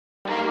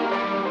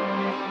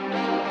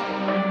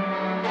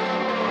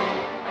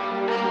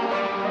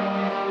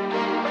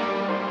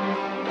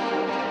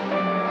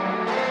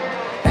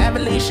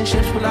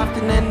relationships will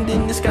often end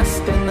in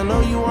disgust. And I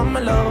know you are my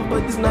love,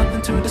 but there's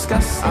nothing to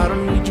discuss. I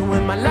don't need you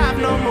in my life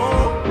no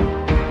more.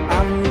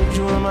 I don't need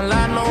you in my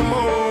life no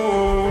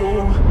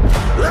more.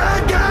 I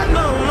got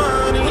no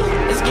money,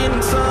 it's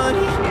getting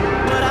sunny,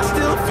 but I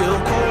still feel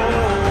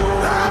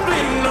cold. I've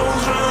been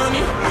nose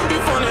running, you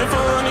funny,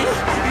 funny,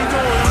 you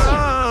going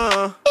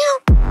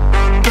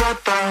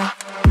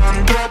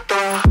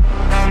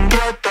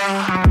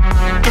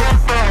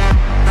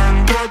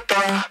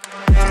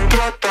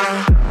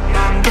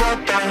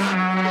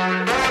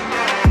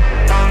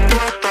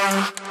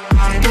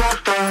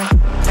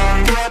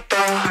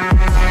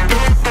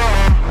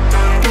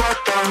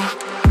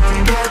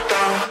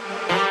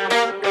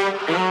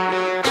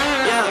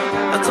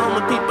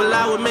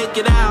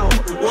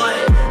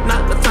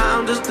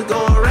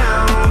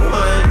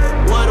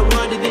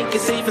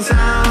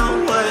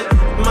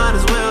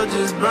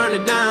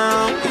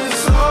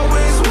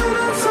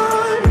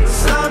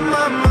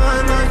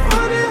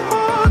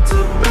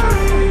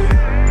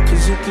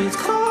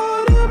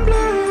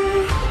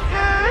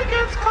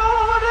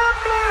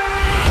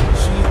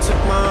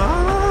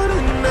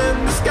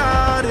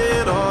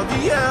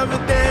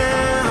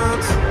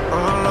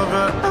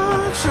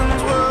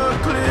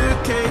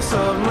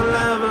of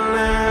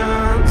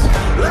malevolence.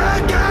 I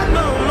got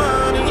no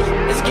money,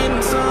 it's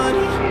getting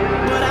sunny,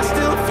 but I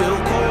still feel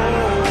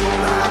cold.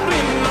 I've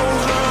been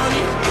nose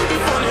running, you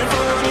funny,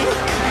 funny,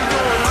 you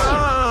going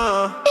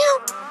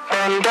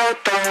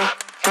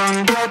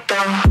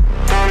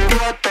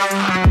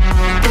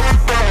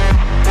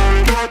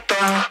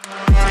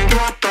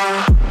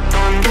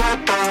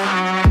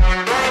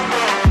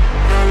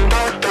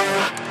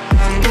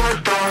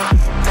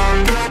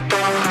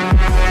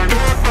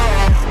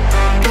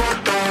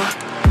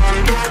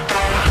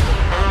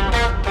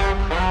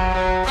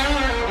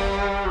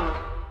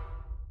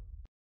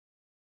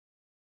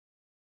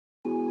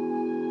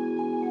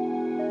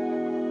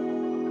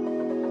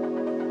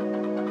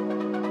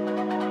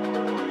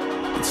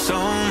It's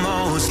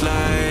almost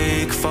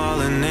like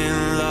falling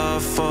in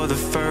love for the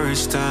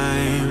first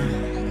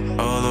time,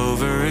 all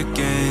over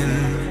again.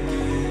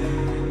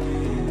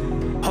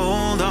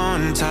 Hold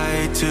on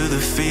tight to the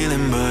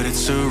feeling, but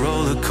it's a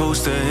roller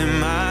coaster in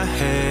my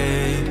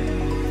head.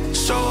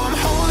 So I'm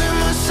holding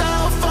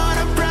myself on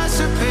a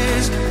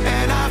precipice,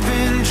 and I've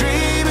been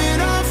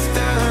dreaming off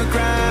the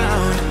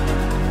ground.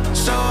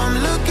 So I'm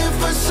looking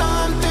for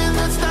something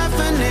that's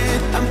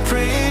definite. I'm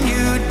praying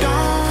you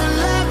don't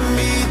let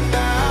me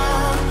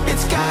down.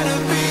 It's gotta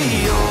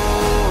be all,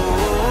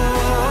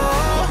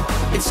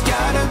 it's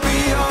gotta be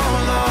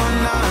all or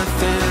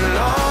nothing,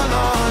 all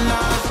or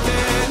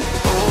nothing.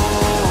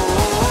 Oh,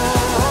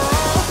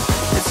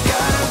 it's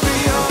gotta be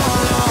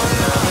all or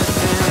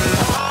nothing,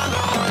 all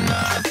or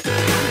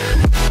nothing.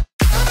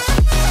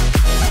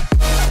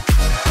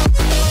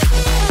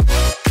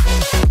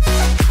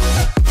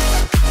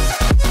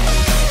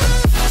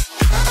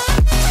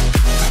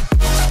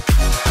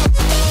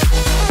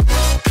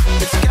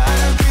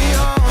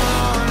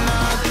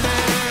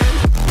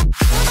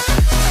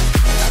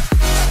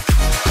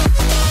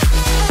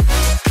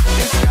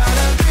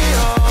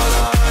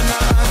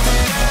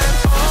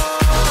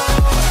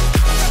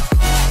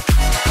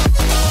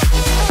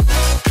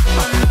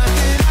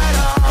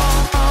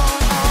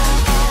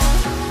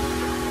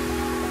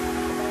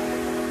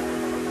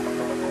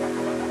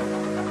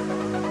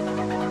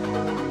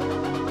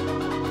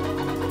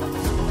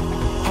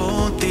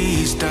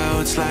 These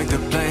doubts like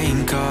they're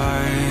playing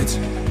cards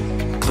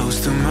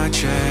close to my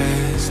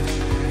chest.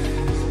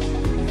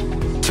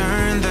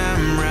 Turn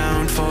them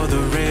round for the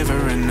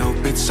river and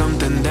hope it's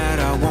something that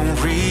I won't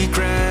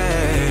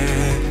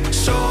regret.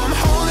 So I'm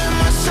holding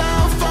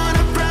myself on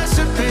a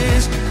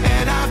precipice,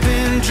 and I've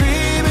been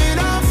dreaming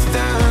off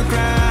the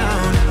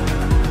ground.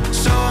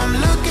 So I'm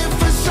looking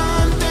for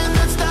something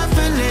that's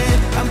definite.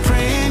 I'm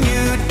praying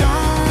you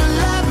don't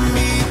let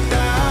me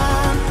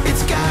down.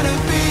 It's gotta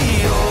be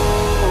all,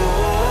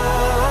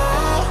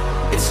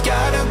 it's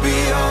gotta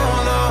be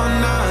all or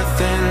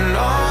nothing,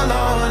 all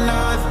or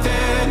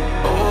nothing.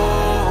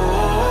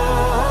 Oh,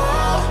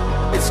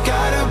 it's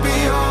gotta be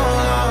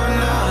all or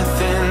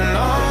nothing,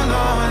 all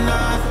or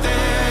nothing.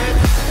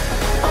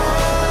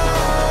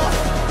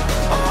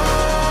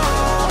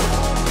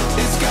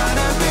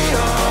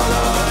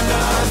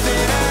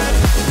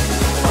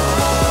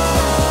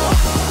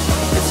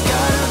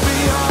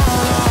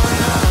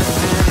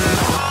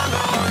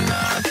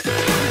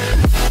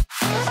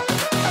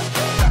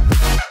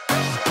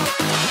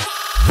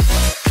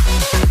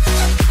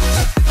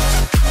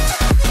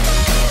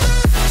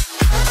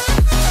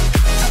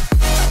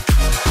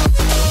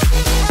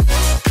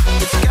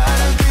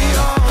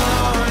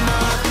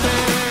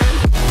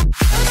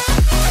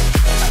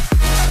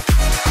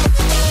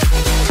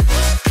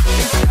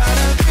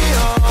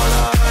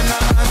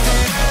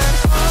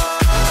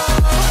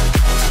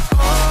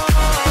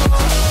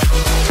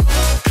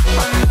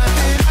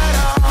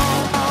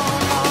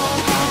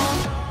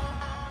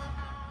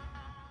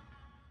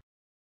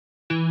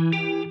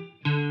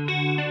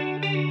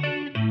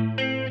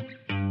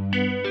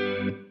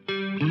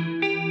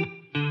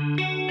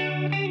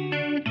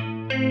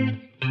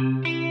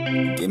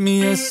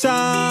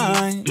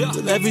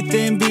 Will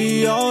everything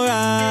be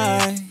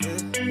alright?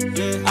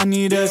 I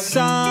need a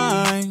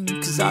sign,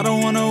 cause I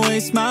don't wanna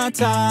waste my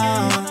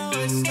time.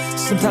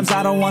 Sometimes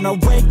I don't wanna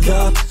wake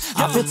up,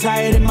 I feel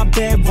tired in my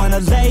bed, wanna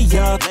lay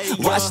up.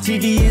 Watch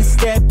TV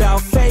instead,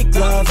 about fake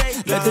love.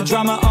 Let the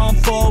drama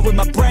unfold with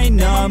my brain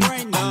numb.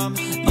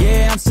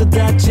 Yeah, I'm still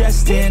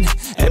digesting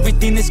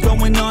everything that's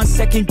going on,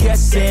 second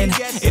guessing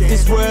if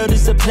this world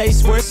is a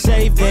place worth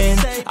saving.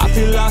 I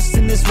feel lost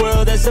in this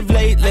world as of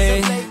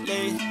lately.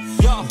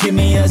 Give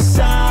me a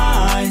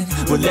sign,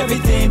 will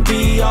everything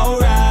be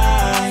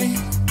alright?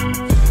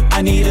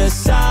 I need a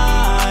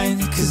sign,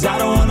 cause I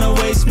don't wanna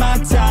waste my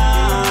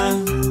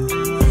time.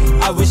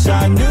 I wish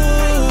I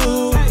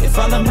knew if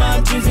all of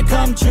my dreams would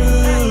come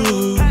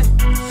true.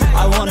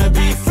 I wanna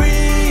be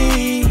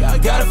free, I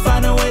gotta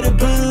find a way to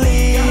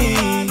believe.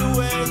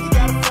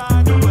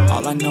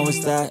 All I know is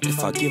that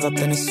if I give up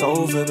then it's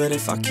over, but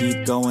if I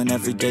keep going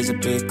every day's a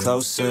bit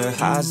closer.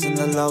 Highs and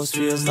the lows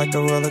feels like a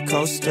roller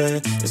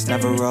coaster, it's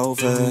never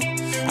over.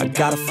 I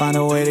gotta find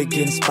a way to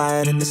get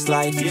inspired in this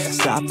life.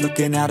 Stop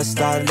looking out and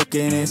start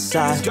looking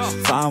inside.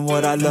 Find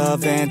what I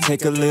love and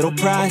take a little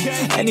pride.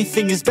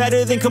 Anything is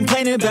better than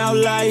complaining about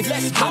life.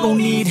 I don't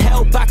need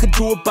help, I could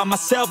do it by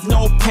myself.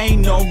 No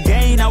pain, no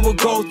gain, I will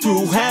go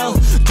through hell.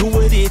 Do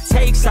what it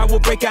takes, I will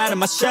break out of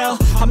my shell.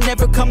 I'm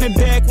never coming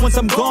back, once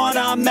I'm gone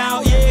I'm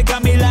out. Yeah,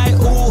 got me like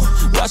ooh,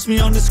 watch me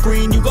on the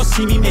screen, you gon'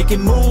 see me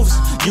making moves.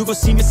 You gon'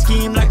 see me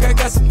scheme like I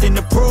got something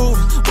to prove.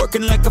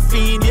 Working like a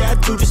fiend, yeah, I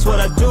do just what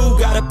I do.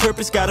 Got a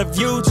purpose, got a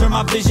view, turn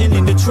my vision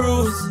into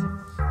truth.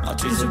 My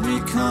dreams are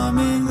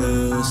becoming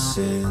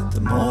lucid.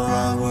 The more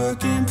I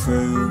work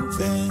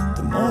improving,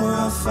 the more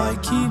I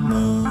fight, keep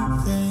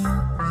moving.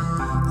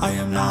 I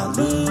am not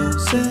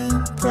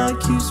losing, pride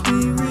keeps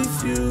me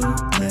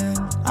refueling.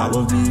 I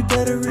will be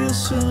better real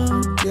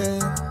soon, yeah.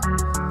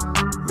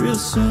 Real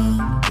soon,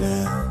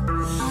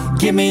 yeah.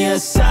 Give me a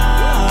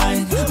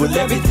sign, will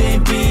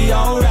everything be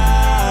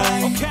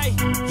alright?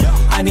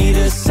 I need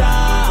a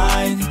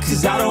sign,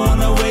 cause I don't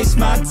wanna waste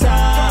my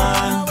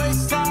time.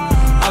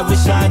 I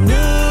wish I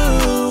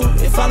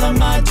knew if all of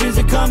my dreams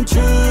would come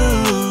true.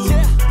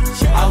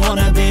 I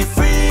wanna be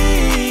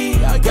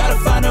free, I gotta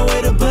find a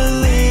way to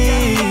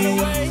believe.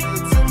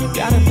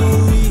 Gotta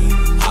believe,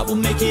 I will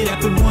make it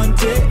happen one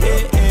day.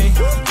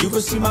 You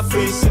gon' see my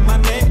face in my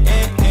name.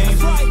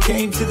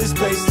 Came to this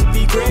place to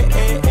be great.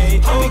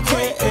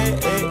 Okay,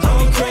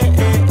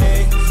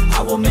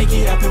 I will make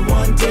it happen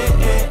one day.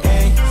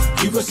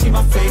 You gon' see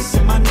my face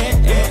in my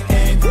name.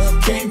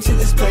 Came to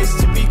this place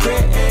to be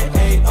great.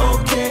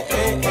 Okay,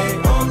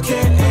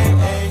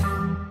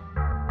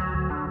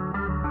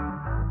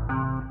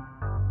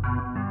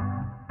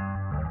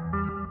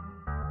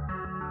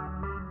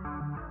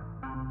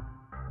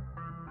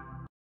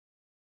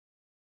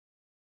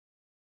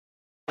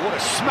 What a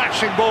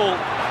smashing ball,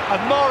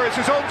 and Morris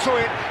is onto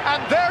it,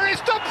 and there is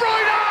De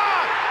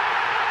Bruyne!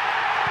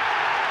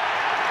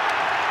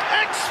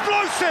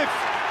 Explosive,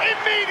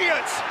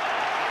 immediate,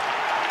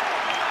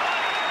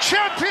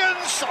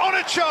 champions on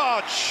a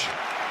charge.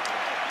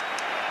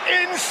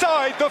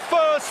 Inside the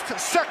first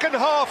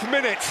second-half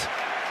minute,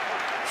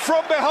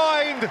 from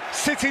behind,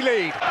 City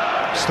lead.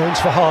 Stones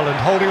for Haaland,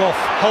 holding off,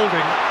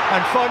 holding,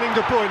 and finding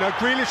De Bruyne.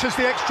 Grealish is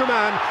the extra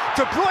man.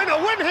 De Bruyne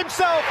win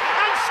himself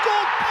and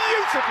scored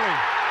beautifully.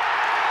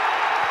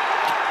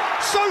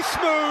 So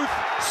smooth,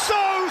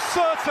 so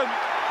certain.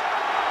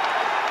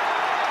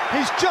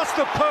 He's just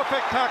the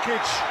perfect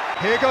package.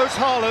 Here goes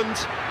Haaland.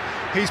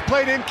 He's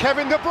played in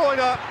Kevin De Bruyne,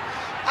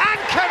 and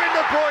Kevin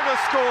De Bruyne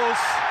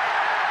scores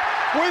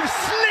with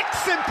slick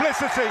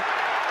simplicity.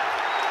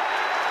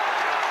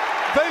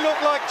 They look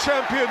like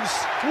champions.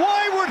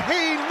 Why would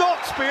he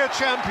not be a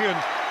champion?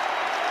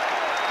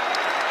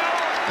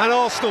 And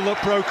Arsenal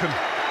look broken.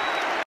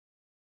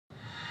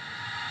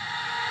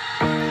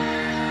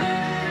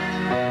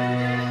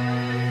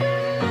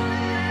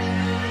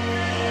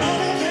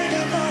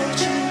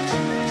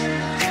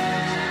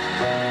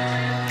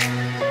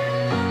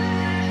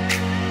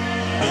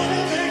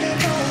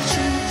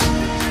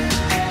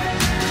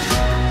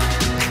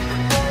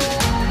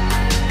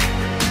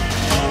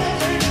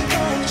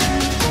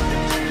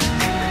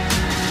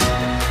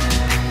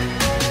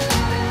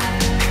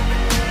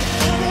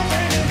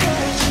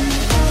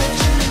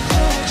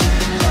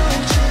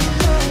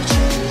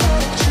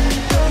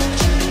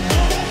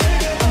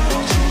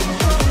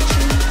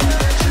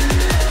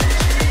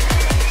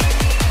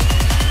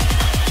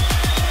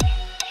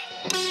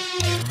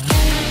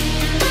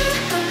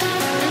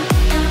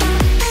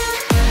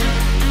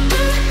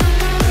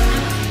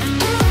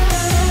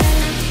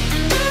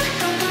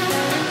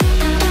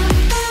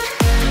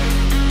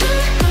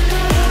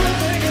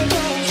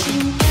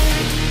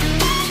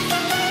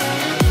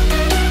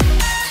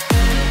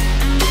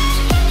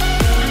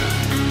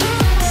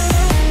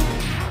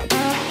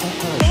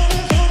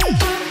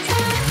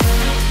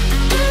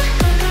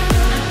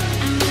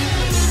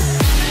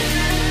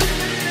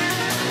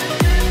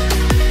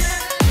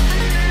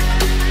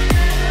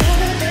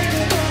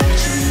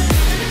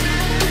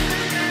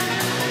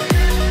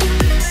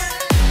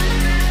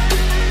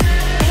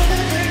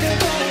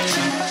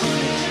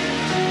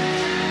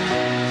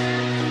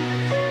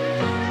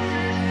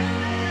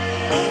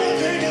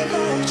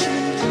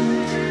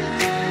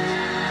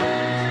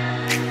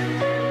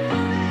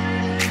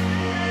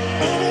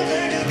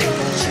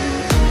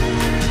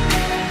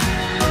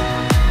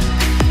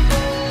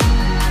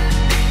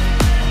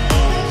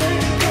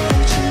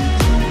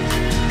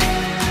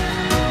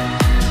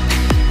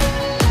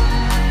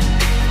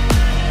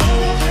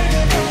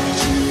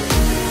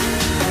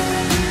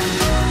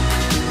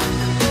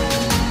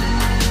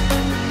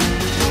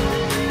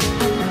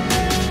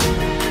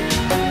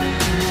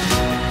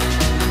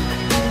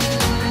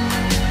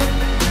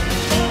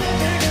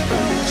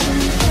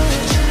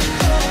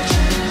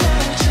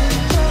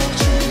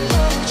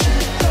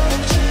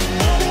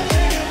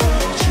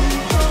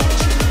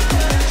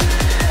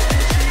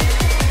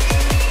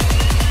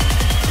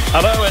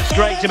 it's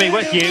great to be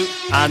with you,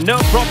 and no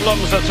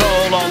problems at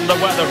all on the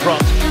weather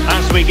front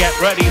as we get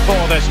ready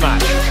for this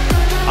match.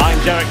 I'm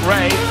Derek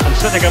Ray, and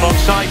sitting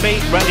alongside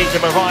me, ready to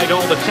provide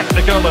all the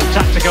technical and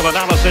tactical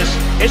analysis,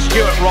 is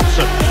Stuart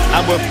Robson,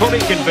 and we're fully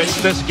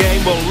convinced this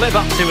game will live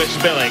up to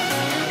its billing.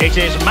 It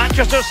is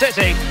Manchester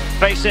City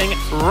facing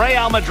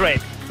Real Madrid.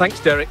 Thanks,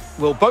 Derek.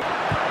 We'll both...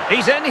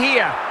 He's in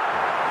here.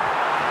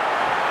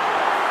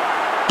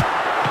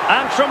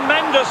 And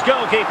tremendous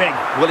goalkeeping.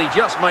 Well, he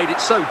just made it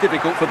so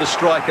difficult for the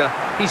striker.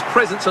 His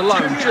presence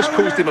alone just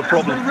caused him a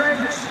problem.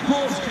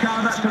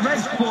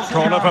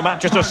 Corner for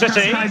Manchester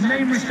City. In it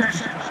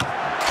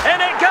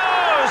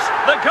goes!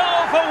 The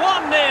goal for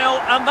 1-0,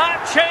 and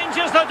that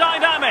changes the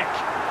dynamic.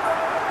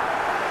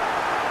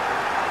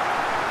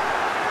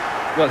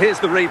 Well, here's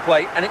the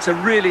replay, and it's a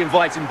really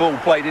inviting ball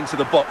played into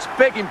the box,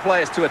 begging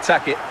players to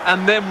attack it.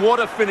 And then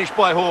what a finish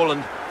by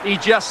Haaland. He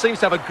just seems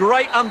to have a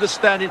great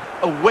understanding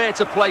of where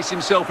to place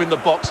himself in the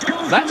box.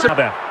 That's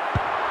a...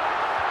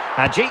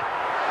 Hadji.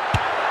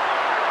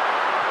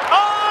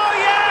 Oh,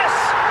 yes!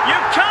 You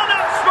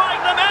cannot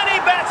strike them any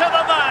better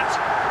than that.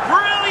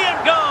 Brilliant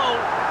goal.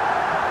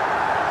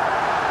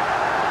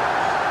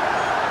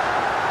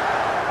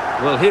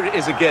 Well, here it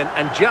is again,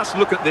 and just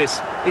look at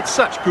this. It's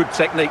such good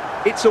technique.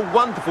 It's a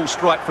wonderful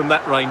strike from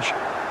that range.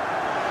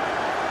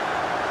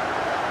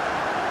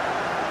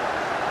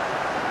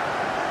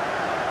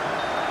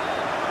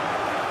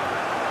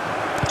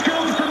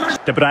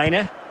 De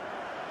Bruyne.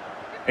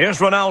 Here's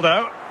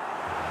Ronaldo.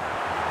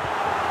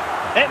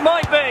 It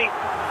might be.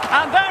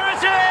 And there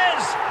it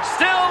is!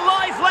 Still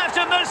life left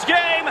in this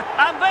game,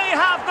 and they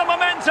have the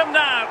momentum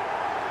now.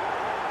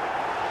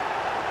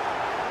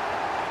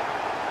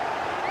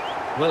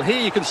 Well,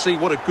 here you can see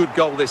what a good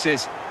goal this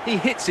is. He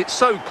hits it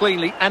so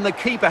cleanly, and the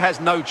keeper has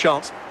no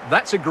chance.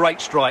 That's a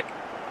great strike.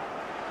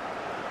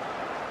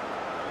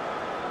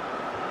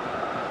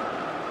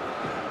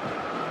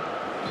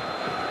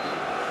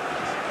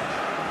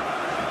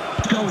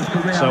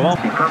 So on.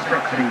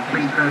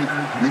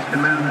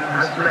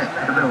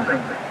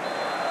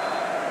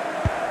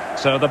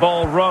 So the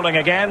ball rolling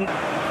again.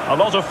 A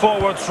lot of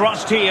forward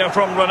thrust here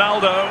from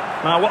Ronaldo.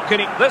 Now what can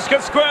he... This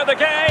could square the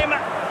game.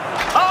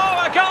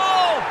 Oh, a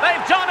goal!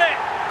 They've done it!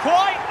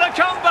 Quite the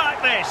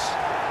comeback, this.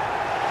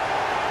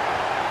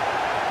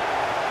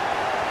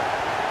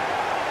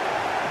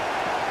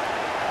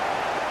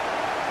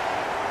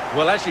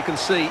 Well, as you can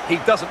see, he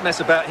doesn't mess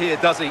about here,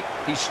 does he?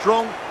 He's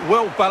strong,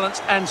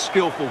 well-balanced and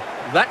skillful.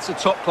 That's a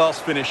top-class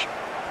finish.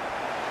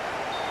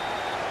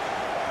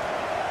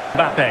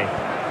 Mbappe.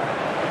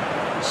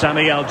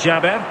 Sami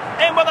Al-Jaber.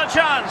 In with a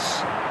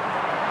chance.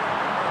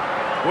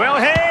 Will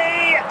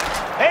he?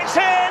 It's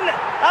in!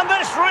 And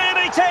this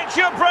really takes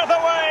your breath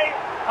away.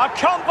 A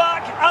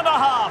comeback and a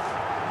half.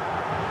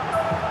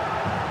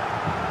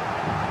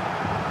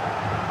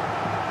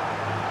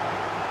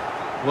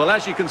 Well,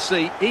 as you can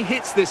see, he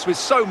hits this with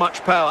so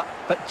much power,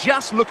 but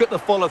just look at the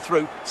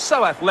follow-through.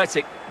 So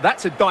athletic.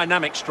 That's a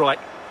dynamic strike.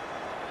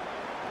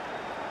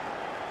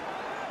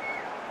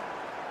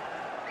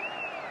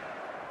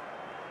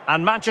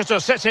 And Manchester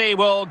City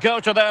will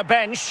go to their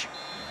bench.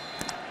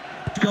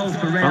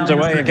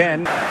 Underway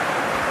again.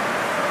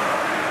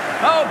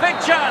 Oh, big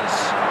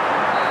chance!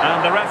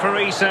 And the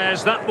referee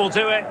says that will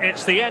do it.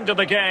 It's the end of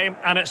the game,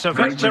 and it's a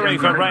victory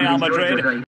for Real Madrid.